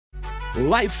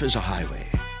Life is a highway,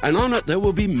 and on it there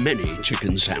will be many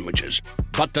chicken sandwiches.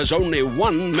 But there's only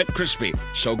one McCrispy.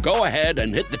 So go ahead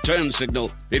and hit the turn signal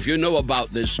if you know about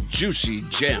this juicy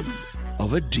gem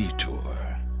of a detour.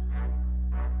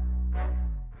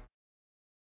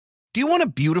 Do you want a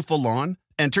beautiful lawn?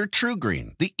 Enter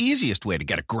TruGreen, the easiest way to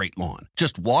get a great lawn.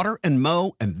 Just water and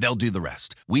mow, and they'll do the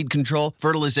rest. Weed control,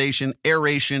 fertilization,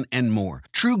 aeration, and more.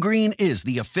 TruGreen is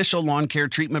the official lawn care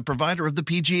treatment provider of the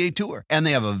PGA Tour, and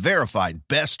they have a verified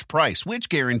best price, which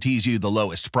guarantees you the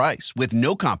lowest price with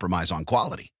no compromise on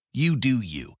quality. You do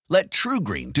you. Let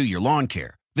TruGreen do your lawn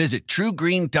care. Visit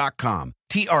TruGreen.com,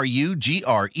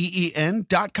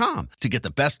 TruGreen.com, to get the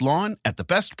best lawn at the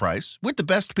best price with the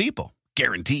best people.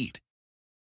 Guaranteed.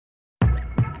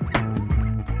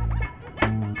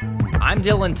 I'm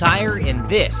Dylan Tyre, and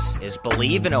this is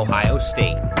Believe in Ohio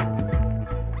State.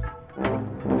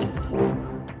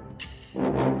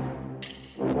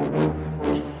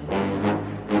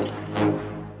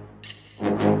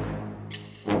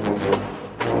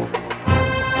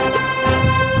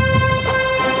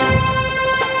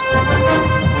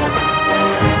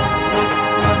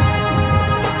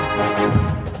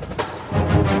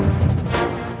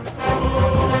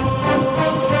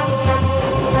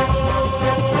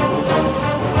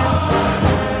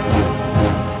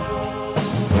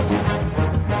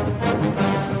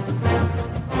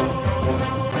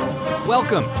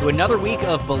 Welcome to another week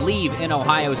of Believe in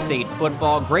Ohio State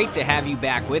football. Great to have you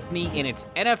back with me, and it's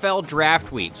NFL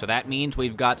Draft Week, so that means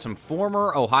we've got some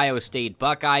former Ohio State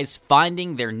Buckeyes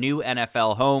finding their new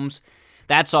NFL homes.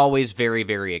 That's always very,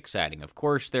 very exciting. Of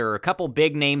course, there are a couple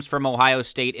big names from Ohio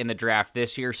State in the draft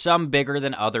this year, some bigger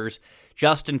than others.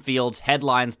 Justin Fields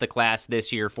headlines the class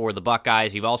this year for the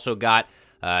Buckeyes. You've also got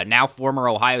now former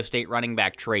Ohio State running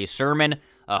back Trey Sermon,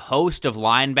 a host of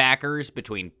linebackers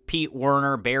between Pete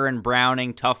Werner, Baron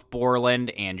Browning, Tuff Borland,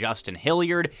 and Justin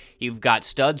Hilliard. You've got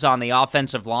studs on the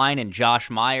offensive line in Josh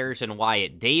Myers and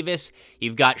Wyatt Davis.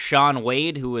 You've got Shaun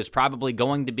Wade, who is probably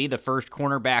going to be the first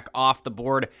cornerback off the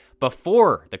board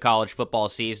before the college football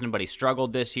season, but he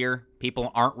struggled this year.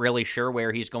 People aren't really sure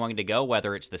where he's going to go,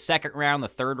 whether it's the second round, the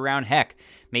third round, heck,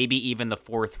 maybe even the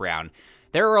fourth round.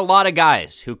 There are a lot of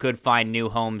guys who could find new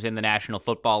homes in the National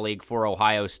Football League for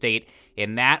Ohio State,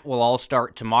 and that will all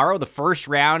start tomorrow. The first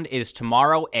round is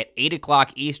tomorrow at 8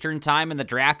 o'clock Eastern Time, and the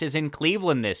draft is in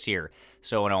Cleveland this year.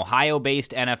 So an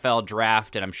Ohio-based NFL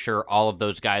draft, and I'm sure all of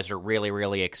those guys are really,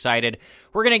 really excited.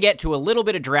 We're going to get to a little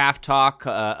bit of draft talk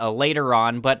later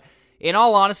on, but in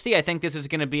all honesty, I think this is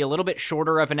going to be a little bit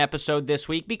shorter of an episode this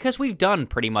week because we've done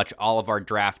pretty much all of our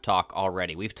draft talk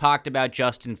already. We've talked about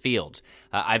Justin Fields.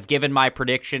 I've given my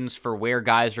predictions for where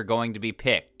guys are going to be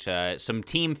picked, some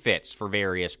team fits for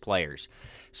various players.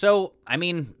 So, I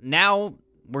mean, now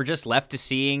we're just left to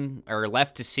see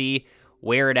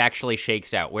where it actually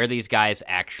shakes out, where these guys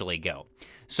actually go.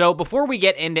 So before we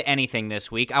get into anything this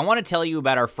week, I want to tell you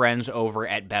about our friends over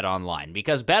at BetOnline,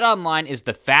 because BetOnline is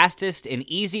the fastest and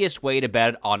easiest way to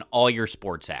bet on all your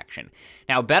sports action.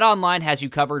 Now, BetOnline has you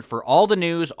covered for all the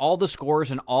news, all the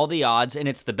scores, and all the odds, and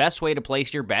it's the best way to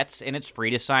place your bets, and it's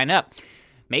free to sign up.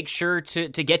 Make sure to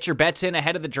get your bets in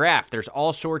ahead of the draft. There's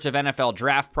all sorts of NFL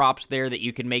draft props there that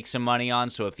you can make some money on.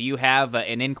 So if you have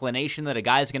an inclination that a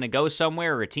guy's going to go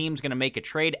somewhere or a team's going to make a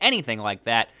trade, anything like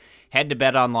that, head to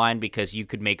BetOnline because you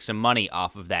could make some money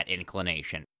off of that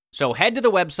inclination. So head to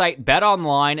the website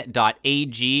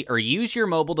betonline.ag or use your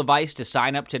mobile device to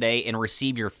sign up today and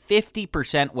receive your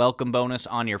 50% welcome bonus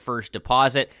on your first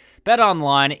deposit.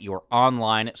 BetOnline, your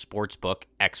online sportsbook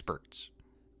experts.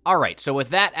 All right, so with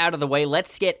that out of the way,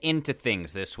 let's get into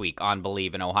things this week on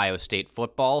Believe in Ohio State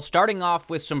football, starting off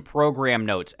with some program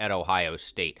notes at Ohio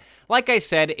State. Like I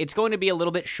said, it's going to be a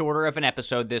little bit shorter of an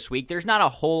episode this week. There's not a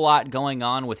whole lot going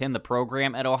on within the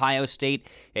program at Ohio State.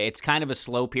 It's kind of a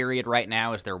slow period right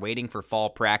now as they're waiting for fall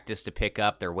practice to pick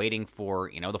up. They're waiting for,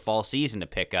 the fall season to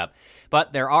pick up.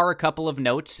 But there are a couple of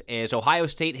notes as Ohio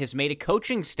State has made a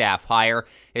coaching staff hire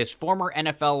as former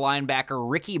NFL linebacker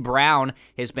Ricky Brown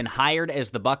has been hired as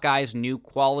the Buckeyes' new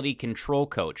quality control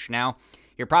coach. Now,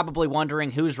 you're probably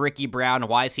wondering who's Ricky Brown,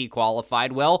 why is he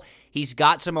qualified? Well, he's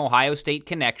got some Ohio State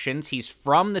connections. He's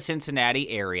from the Cincinnati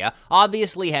area,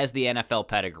 obviously has the NFL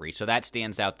pedigree, so that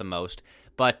stands out the most.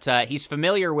 But he's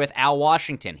familiar with Al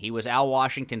Washington. He was Al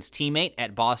Washington's teammate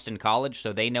at Boston College,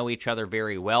 so they know each other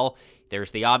very well.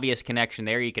 There's the obvious connection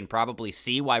there. You can probably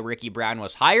see why Ricky Brown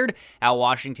was hired. Al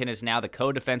Washington is now the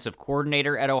co-defensive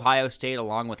coordinator at Ohio State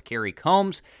along with Kerry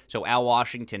Combs. So Al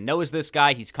Washington knows this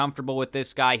guy. He's comfortable with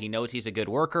this guy. He knows he's a good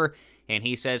worker. And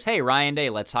he says, hey, Ryan Day,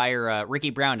 let's hire Ricky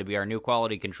Brown to be our new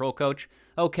quality control coach.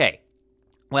 Okay.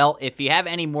 Well, if you have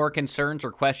any more concerns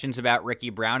or questions about Ricky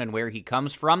Brown and where he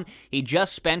comes from, he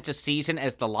just spent a season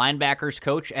as the linebackers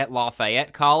coach at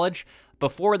Lafayette College.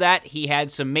 Before that, he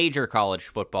had some major college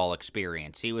football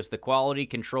experience. He was the quality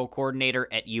control coordinator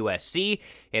at USC,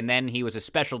 and then he was a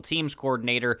special teams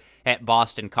coordinator at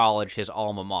Boston College, his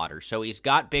alma mater. So he's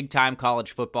got big-time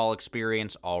college football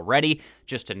experience already.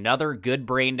 Just another good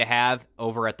brain to have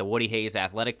over at the Woody Hayes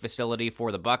Athletic Facility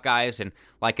for the Buckeyes. And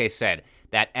like I said,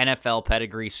 that NFL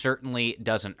pedigree certainly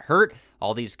doesn't hurt.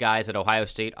 All these guys at Ohio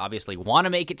State obviously want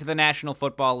to make it to the National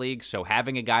Football League, so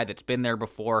having a guy that's been there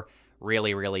before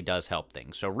really does help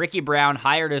things. So Ricky Brown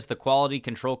hired as the quality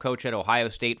control coach at Ohio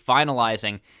State,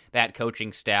 finalizing that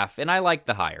coaching staff, and I like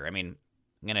the hire. I mean,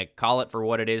 I'm going to call it for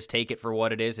what it is, take it for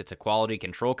what it is. It's a quality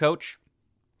control coach,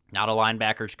 not a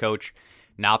linebackers coach,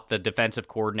 not the defensive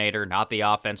coordinator, not the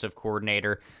offensive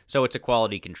coordinator. So it's a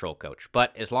quality control coach.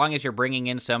 But as long as you're bringing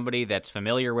in somebody that's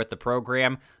familiar with the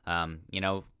program,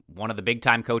 one of the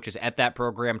big-time coaches at that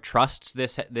program trusts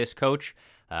this coach,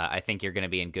 I think you're going to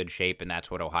be in good shape, and that's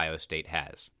what Ohio State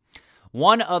has.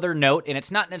 One other note, and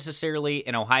it's not necessarily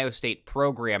an Ohio State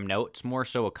program note, it's more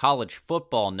so a college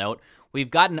football note. We've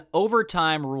got an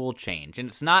overtime rule change, and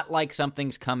it's not like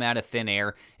something's come out of thin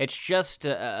air. It's just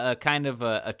a kind of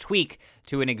a tweak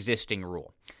to an existing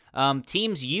rule.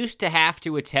 Teams used to have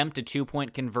to attempt a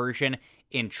two-point conversion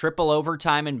in triple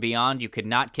overtime and beyond. You could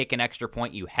not kick an extra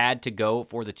point. You had to go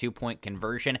for the two-point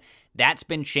conversion. That's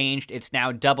been changed. It's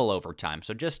now double overtime.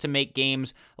 So just to make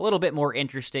games a little bit more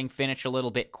interesting, finish a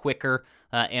little bit quicker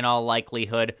in all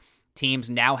likelihood, teams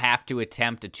now have to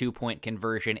attempt a two-point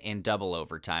conversion in double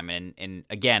overtime. And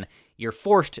again, you're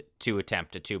forced to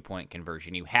attempt a two-point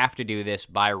conversion. You have to do this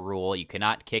by rule. You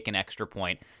cannot kick an extra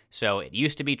point. So it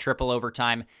used to be triple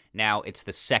overtime. Now it's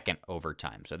the second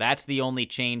overtime. So that's the only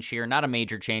change here. Not a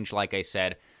major change, like I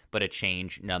said, but a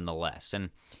change nonetheless.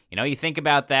 And, you think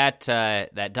about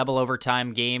that double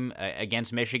overtime game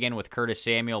against Michigan with Curtis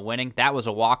Samuel winning. That was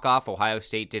a walk-off. Ohio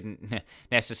State didn't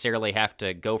necessarily have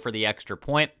to go for the extra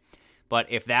point. But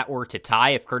if that were to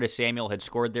tie, if Curtis Samuel had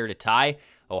scored there to tie,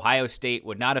 Ohio State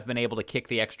would not have been able to kick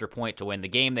the extra point to win the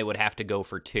game. They would have to go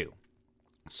for two.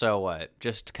 So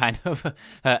just kind of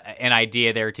an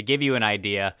idea there to give you an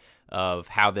idea of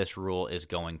how this rule is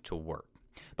going to work.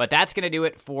 But that's going to do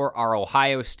it for our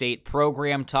Ohio State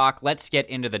program talk. Let's get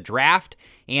into the draft.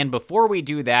 And before we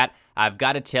do that, I've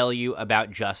got to tell you about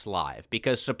Just Live,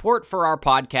 because support for our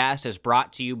podcast is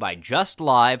brought to you by Just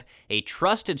Live, a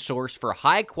trusted source for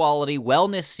high-quality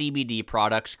wellness CBD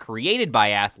products created by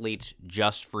athletes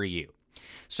just for you.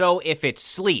 So if it's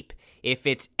sleep, if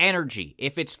it's energy,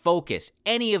 if it's focus,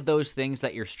 any of those things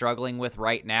that you're struggling with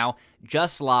right now,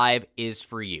 Just Live is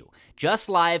for you. Just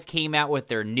Live came out with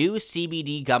their new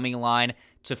CBD gummy line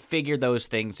to figure those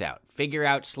things out. Figure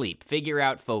out sleep, figure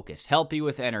out focus, help you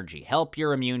with energy, help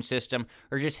your immune system,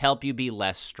 or just help you be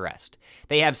less stressed.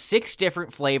 They have 6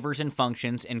 different flavors and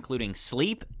functions, including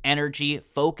sleep, energy,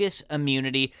 focus,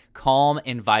 immunity, calm,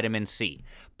 and vitamin C.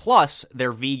 Plus,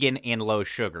 they're vegan and low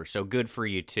sugar, so good for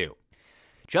you too.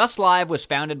 Just Live was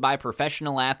founded by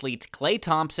professional athletes Klay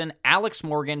Thompson, Alex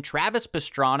Morgan, Travis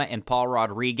Pastrana, and Paul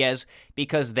Rodriguez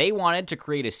because they wanted to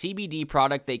create a CBD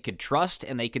product they could trust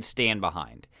and they could stand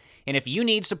behind. And if you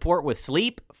need support with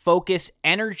sleep, focus,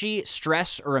 energy,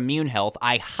 stress, or immune health,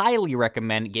 I highly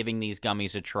recommend giving these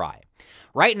gummies a try.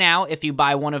 Right now, if you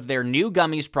buy one of their new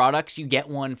gummies products, you get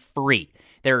one free.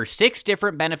 There are 6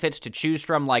 different benefits to choose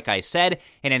from, like I said,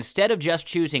 and instead of just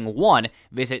choosing one,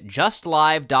 visit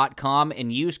justlive.com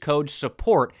and use code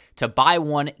SUPPORT to buy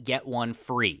one, get one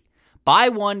free. Buy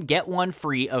one, get one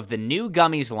free of the new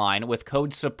gummies line with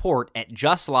code SUPPORT at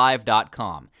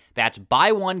justlive.com. That's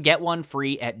buy one, get one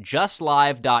free at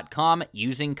justlive.com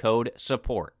using code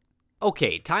SUPPORT.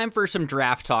 Okay, time for some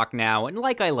draft talk now, and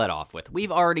like I led off with,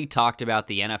 we've already talked about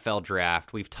the NFL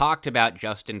draft. We've talked about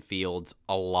Justin Fields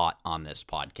a lot on this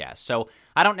podcast, so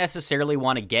I don't necessarily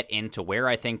want to get into where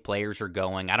I think players are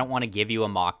going. I don't want to give you a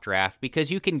mock draft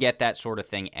because you can get that sort of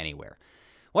thing anywhere.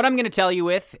 What I'm going to tell you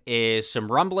with is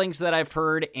some rumblings that I've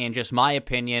heard and just my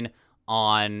opinion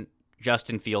on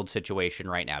Justin Fields' situation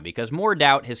right now, because more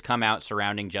doubt has come out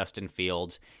surrounding Justin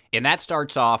Fields, and that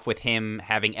starts off with him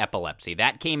having epilepsy.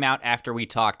 That came out after we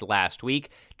talked last week.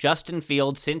 Justin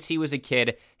Fields, since he was a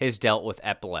kid, has dealt with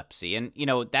epilepsy, and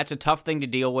that's a tough thing to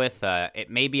deal with. It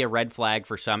may be a red flag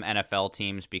for some NFL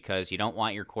teams because you don't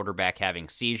want your quarterback having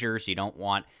seizures. You don't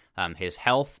want his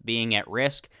health being at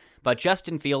risk, but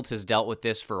Justin Fields has dealt with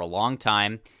this for a long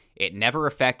time. It never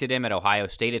affected him at Ohio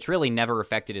State. It's really never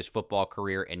affected his football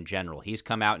career in general. He's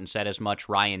come out and said as much.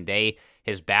 Ryan Day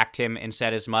has backed him and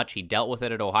said as much. He dealt with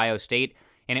it at Ohio State,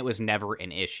 and it was never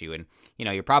an issue. And,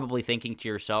 you're probably thinking to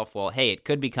yourself, well, hey, it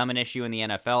could become an issue in the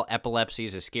NFL. Epilepsy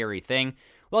is a scary thing.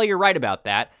 Well, you're right about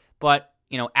that, but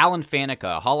Alan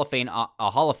Faneca, a Hall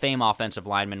of Fame offensive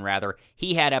lineman,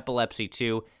 he had epilepsy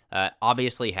too.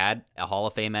 Obviously had a Hall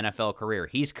of Fame NFL career.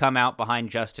 He's come out behind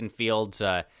Justin Fields.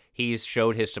 He's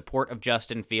showed his support of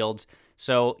Justin Fields.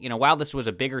 So, while this was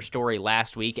a bigger story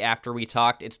last week after we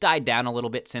talked, it's died down a little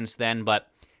bit since then, but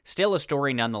still a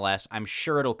story nonetheless. I'm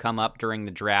sure it'll come up during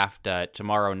the draft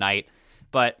tomorrow night.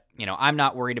 But, I'm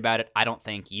not worried about it. I don't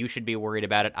think you should be worried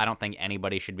about it. I don't think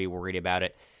anybody should be worried about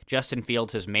it. Justin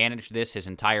Fields has managed this his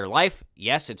entire life.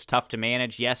 Yes, it's tough to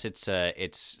manage. Yes, it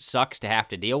sucks to have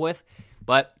to deal with.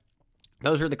 But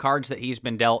those are the cards that he's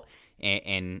been dealt,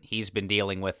 and he's been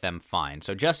dealing with them fine.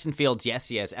 So Justin Fields, yes,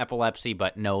 he has epilepsy,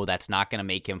 but no, that's not going to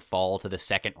make him fall to the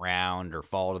second round or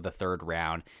fall to the third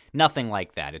round. Nothing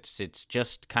like that. It's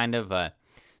just kind of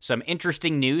some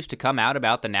interesting news to come out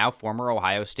about the now former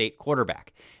Ohio State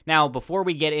quarterback. Now, before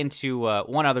we get into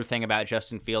one other thing about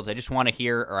Justin Fields, I just want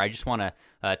to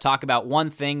talk about one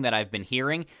thing that I've been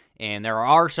hearing, and there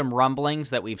are some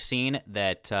rumblings that we've seen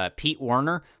that Pete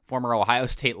Werner, former Ohio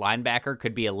State linebacker,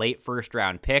 could be a late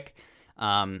first-round pick.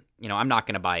 I'm not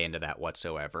going to buy into that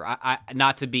whatsoever. I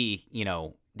not to be,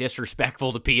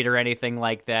 disrespectful to Pete or anything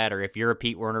like that, or if you're a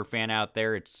Pete Werner fan out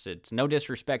there, it's no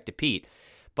disrespect to Pete,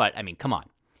 but, come on.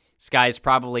 This guy's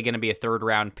probably going to be a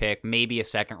third-round pick, maybe a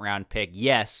second-round pick.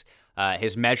 Yes,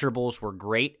 his measurables were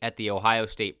great at the Ohio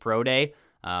State Pro Day.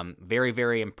 Very,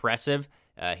 very impressive.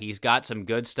 He's got some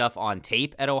good stuff on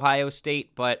tape at Ohio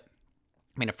State, but,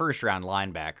 a first-round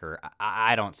linebacker,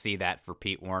 I don't see that for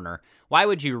Pete Werner. Why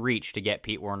would you reach to get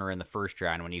Pete Werner in the first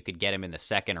round when you could get him in the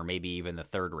second or maybe even the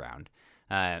third round?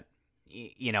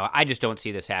 I just don't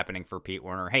see this happening for Pete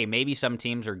Werner. Hey, maybe some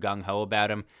teams are gung-ho about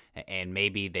him, and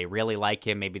maybe they really like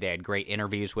him. Maybe they had great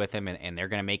interviews with him, and they're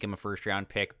going to make him a first-round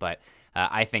pick, but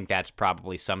I think that's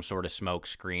probably some sort of smoke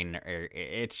screen.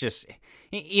 It's just,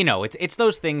 it's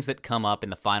those things that come up in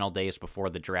the final days before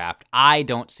the draft. I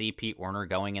don't see Pete Werner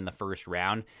going in the first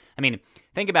round.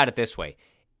 Think about it this way.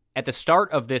 At the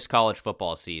start of this college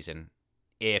football season,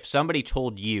 if somebody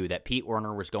told you that Pete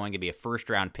Werner was going to be a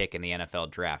first-round pick in the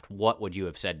NFL draft, what would you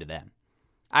have said to them?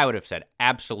 I would have said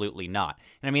absolutely not.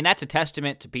 And that's a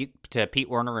testament to Pete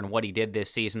Werner and what he did this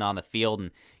season on the field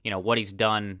and, what he's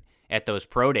done at those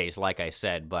pro days, like I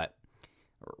said. But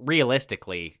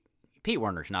realistically, Pete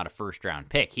Werner's not a first-round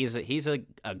pick. He's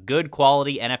a good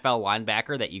quality NFL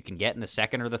linebacker that you can get in the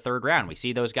second or the third round. We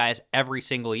see those guys every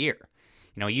single year.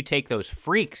 You take those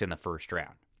freaks in the first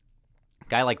round. A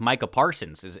guy like Micah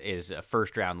Parsons is a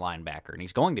first-round linebacker, and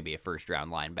he's going to be a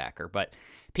first-round linebacker. But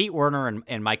Pete Werner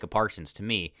and Micah Parsons, to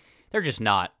me, they're just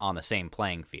not on the same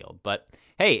playing field. But,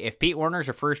 hey, if Pete Werner's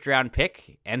a first-round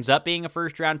pick, ends up being a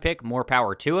first-round pick, more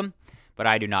power to him. But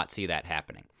I do not see that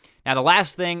happening. Now, the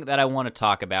last thing that I want to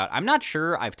talk about, I'm not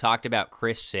sure I've talked about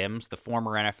Chris Sims, the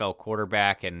former NFL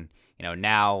quarterback and,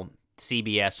 now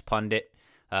CBS pundit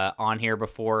on here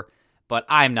before. But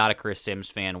I'm not a Chris Sims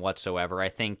fan whatsoever. I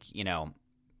think,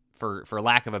 for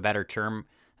lack of a better term,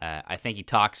 I think he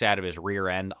talks out of his rear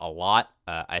end a lot.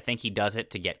 I think he does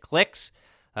it to get clicks,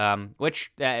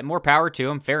 which more power to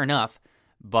him, fair enough.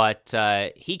 But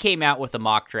he came out with a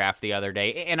mock draft the other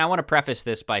day, and I want to preface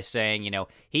this by saying,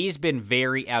 he's been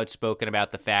very outspoken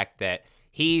about the fact that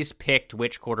he's picked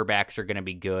which quarterbacks are going to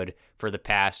be good for the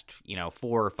past,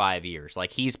 4 or 5 years.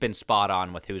 Like, he's been spot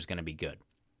on with who's going to be good.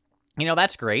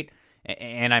 That's great.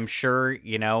 And I'm sure,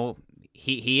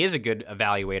 he is a good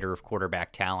evaluator of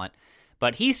quarterback talent.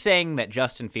 But he's saying that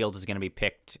Justin Fields is going to be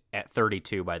picked at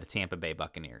 32 by the Tampa Bay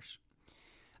Buccaneers.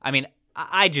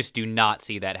 I just do not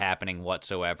see that happening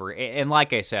whatsoever. And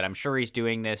like I said, I'm sure he's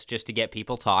doing this just to get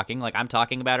people talking. Like, I'm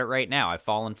talking about it right now. I've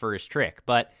fallen for his trick.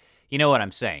 But you know what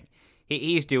I'm saying.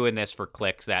 He's doing this for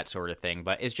clicks, that sort of thing.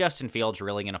 But is Justin Fields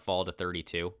really going to fall to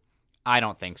 32? I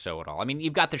don't think so at all.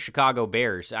 You've got the Chicago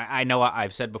Bears. I know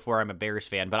I've said before I'm a Bears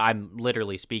fan, but I'm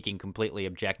literally speaking completely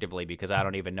objectively because I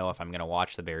don't even know if I'm going to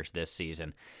watch the Bears this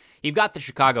season. You've got the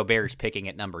Chicago Bears picking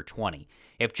at number 20.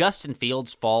 If Justin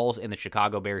Fields falls in the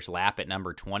Chicago Bears' lap at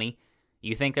number 20,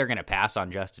 you think they're going to pass on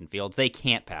Justin Fields? They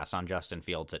can't pass on Justin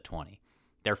Fields at 20.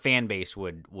 Their fan base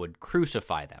would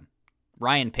crucify them.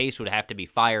 Ryan Pace would have to be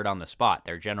fired on the spot,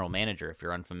 their general manager, if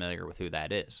you're unfamiliar with who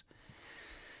that is.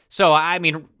 So,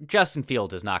 Justin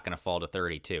Fields is not going to fall to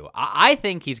 32. I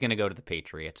think he's going to go to the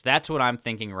Patriots. That's what I'm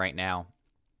thinking right now.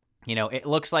 It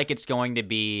looks like it's going to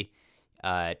be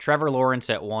Trevor Lawrence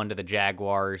at 1 to the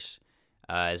Jaguars,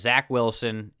 Zach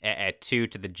Wilson at 2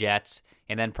 to the Jets,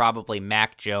 and then probably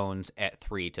Mac Jones at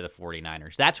 3 to the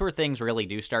 49ers. That's where things really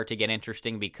do start to get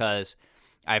interesting because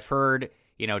I've heard,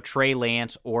 Trey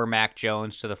Lance or Mac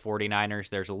Jones to the 49ers.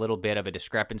 There's a little bit of a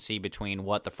discrepancy between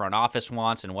what the front office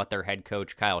wants and what their head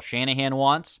coach Kyle Shanahan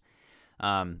wants.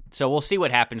 So we'll see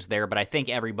what happens there, but I think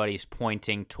everybody's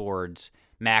pointing towards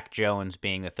Mac Jones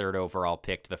being the 3rd overall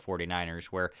pick to the 49ers,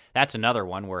 where that's another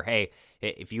one where, hey,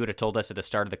 if you would have told us at the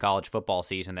start of the college football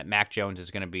season that Mac Jones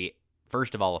is going to be,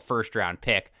 first of all, a first-round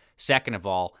pick, second of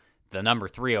all, the number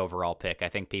 3 overall pick, I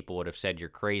think people would have said you're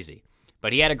crazy.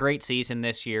 But he had a great season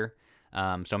this year,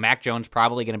 so Mac Jones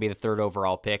probably going to be the 3rd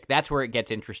overall pick. That's where it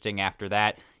gets interesting after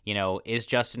that. Is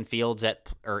Justin Fields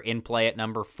in play at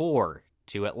number 4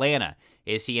 to Atlanta?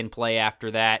 Is he in play after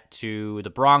that to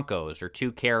the Broncos or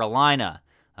to Carolina?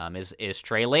 Is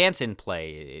Trey Lance in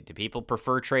play? Do people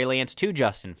prefer Trey Lance to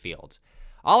Justin Fields?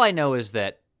 All I know is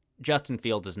that Justin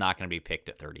Fields is not going to be picked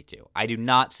at 32. I do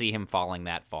not see him falling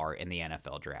that far in the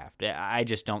NFL draft. I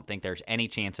just don't think there's any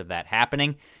chance of that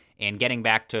happening. And getting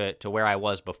back to where I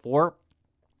was before,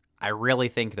 I really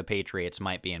think the Patriots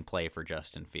might be in play for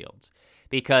Justin Fields.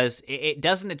 Because it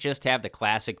doesn't just have the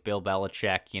classic Bill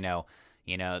Belichick,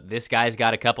 this guy's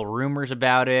got a couple rumors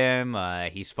about him.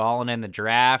 He's fallen in the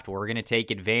draft. We're going to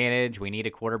take advantage. We need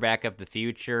a quarterback of the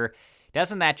future.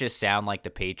 Doesn't that just sound like the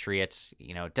Patriots?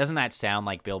 Doesn't that sound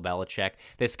like Bill Belichick?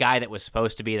 This guy that was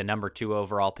supposed to be the number 2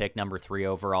 overall pick, number 3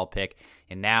 overall pick,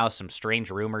 and now some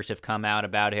strange rumors have come out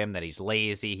about him that he's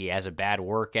lazy, he has a bad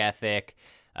work ethic,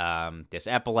 this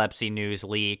epilepsy news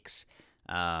leaks.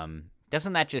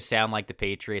 Doesn't that just sound like the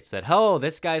Patriots that,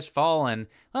 this guy's fallen,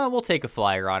 we'll take a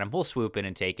flyer on him, we'll swoop in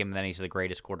and take him, and then he's the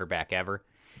greatest quarterback ever?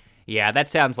 Yeah, that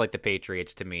sounds like the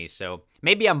Patriots to me. So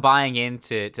maybe I'm buying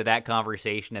into that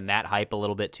conversation and that hype a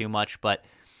little bit too much, but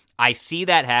I see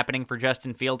that happening for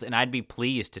Justin Fields, and I'd be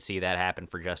pleased to see that happen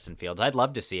for Justin Fields. I'd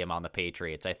love to see him on the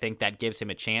Patriots. I think that gives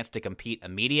him a chance to compete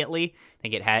immediately. I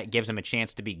think it gives him a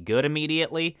chance to be good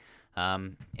immediately,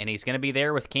 and he's going to be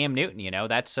there with Cam Newton.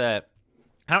 That's I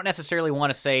don't necessarily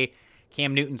want to say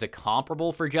Cam Newton's a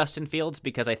comparable for Justin Fields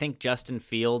because I think Justin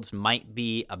Fields might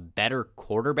be a better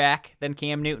quarterback than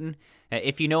Cam Newton,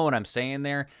 if you know what I'm saying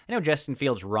there. I know Justin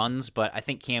Fields runs, but I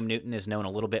think Cam Newton is known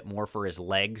a little bit more for his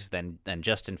legs than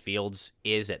Justin Fields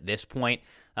is at this point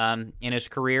in his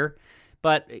career.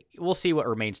 But we'll see what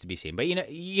remains to be seen. But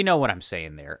you know what I'm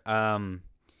saying there.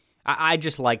 I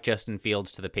just like Justin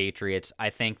Fields to the Patriots. I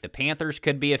think the Panthers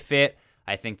could be a fit.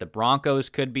 I think the Broncos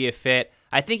could be a fit.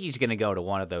 I think he's going to go to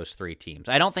one of those 3 teams.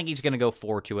 I don't think he's going to go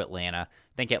 4 to Atlanta.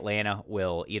 I think Atlanta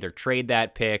will either trade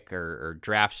that pick or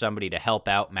draft somebody to help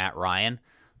out Matt Ryan.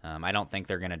 I don't think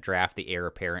they're going to draft the heir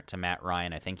apparent to Matt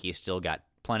Ryan. I think he's still got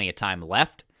plenty of time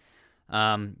left.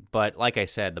 But like I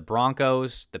said, the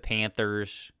Broncos, the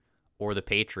Panthers, or the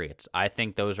Patriots, I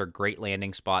think those are great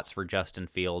landing spots for Justin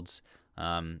Fields.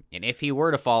 And if he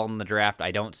were to fall in the draft,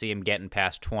 I don't see him getting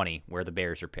past 20 where the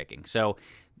Bears are picking. So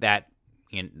that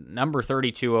number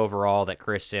 32 overall that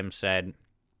Chris Sims said,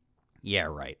 yeah,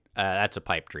 right. That's a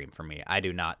pipe dream for me. I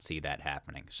do not see that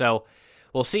happening. So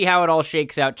we'll see how it all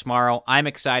shakes out tomorrow. I'm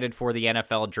excited for the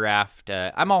NFL draft.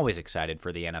 I'm always excited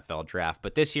for the NFL draft,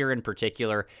 but this year in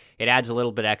particular, it adds a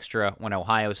little bit extra when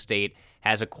Ohio State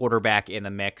has a quarterback in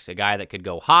the mix, a guy that could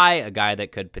go high, a guy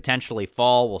that could potentially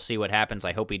fall. We'll see what happens.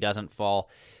 I hope he doesn't fall.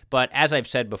 But as I've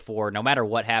said before, no matter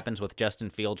what happens with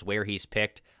Justin Fields, where he's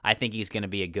picked, I think he's going to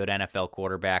be a good NFL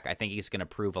quarterback. I think he's going to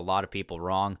prove a lot of people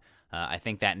wrong. I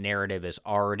think that narrative has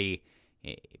already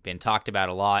been talked about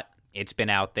a lot. It's been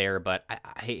out there, but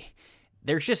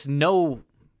there's just no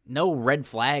red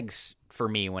flags for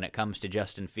me when it comes to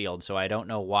Justin Fields, so I don't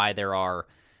know why there are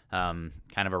kind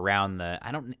of around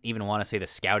I don't even want to say the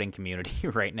scouting community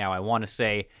right now. I want to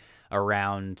say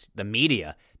around the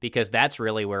media, because that's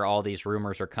really where all these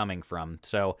rumors are coming from.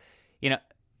 So,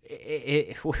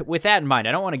 with that in mind,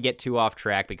 I don't want to get too off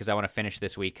track because I want to finish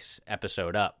this week's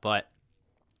episode up, but,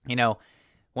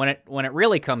 when it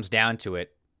really comes down to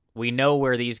it, we know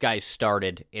where these guys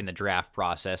started in the draft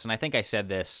process, and I think I said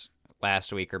this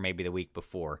last week or maybe the week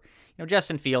before.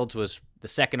 Justin Fields was the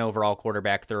 2nd overall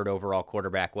quarterback, 3rd overall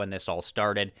quarterback when this all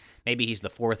started. Maybe he's the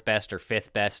 4th best or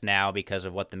 5th best now because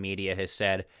of what the media has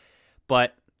said,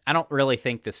 but I don't really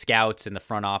think the scouts and the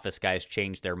front office guys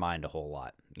changed their mind a whole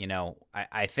lot.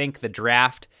 I think the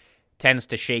draft tends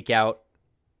to shake out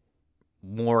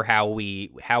more how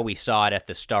we saw it at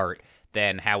the start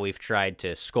than how we've tried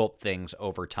to sculpt things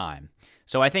over time.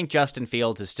 So I think Justin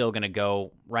Fields is still going to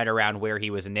go right around where he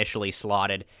was initially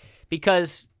slotted,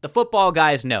 because the football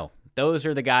guys know. Those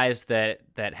are the guys that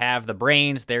have the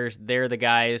brains. They're the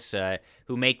guys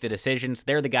who make the decisions.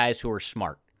 They're the guys who are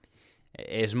smart.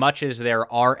 As much as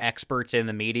there are experts in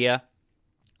the media,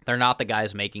 they're not the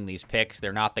guys making these picks.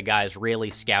 They're not the guys really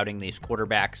scouting these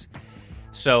quarterbacks.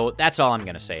 So that's all I'm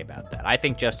going to say about that. I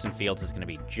think Justin Fields is going to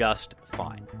be just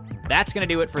fine. That's going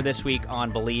to do it for this week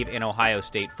on Believe in Ohio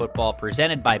State Football,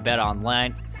 presented by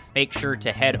BetOnline. Make sure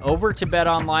to head over to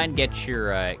BetOnline, get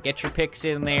your picks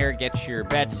in there, get your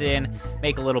bets in,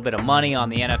 make a little bit of money on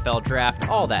the NFL draft,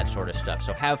 all that sort of stuff.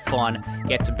 So have fun.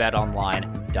 Get to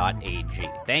betonline.ag.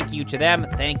 Thank you to them.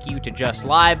 Thank you to Just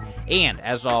Live. And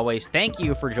as always, thank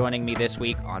you for joining me this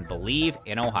week on Believe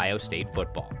in Ohio State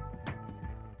Football.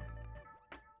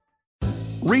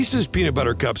 Reese's Peanut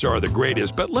Butter Cups are the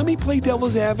greatest, but let me play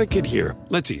devil's advocate here.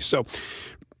 Let's see. So,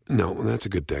 no, that's a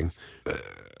good thing.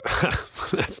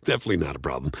 That's definitely not a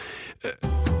problem.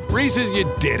 Reese's,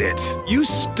 you did it. You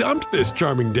stumped this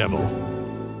charming devil.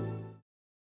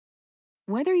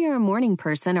 Whether you're a morning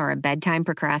person or a bedtime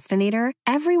procrastinator,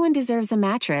 everyone deserves a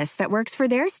mattress that works for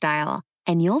their style.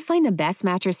 And you'll find the best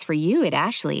mattress for you at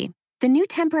Ashley. The new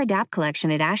Tempur-Adapt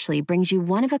collection at Ashley brings you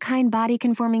one-of-a-kind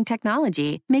body-conforming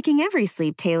technology, making every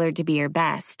sleep tailored to be your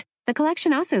best. The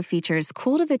collection also features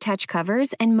cool-to-the-touch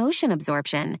covers and motion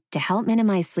absorption to help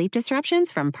minimize sleep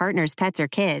disruptions from partners, pets, or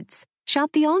kids.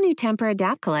 Shop the all-new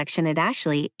Tempur-Adapt collection at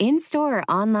Ashley, in-store or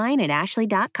online at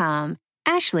ashley.com.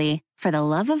 Ashley, for the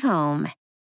love of home.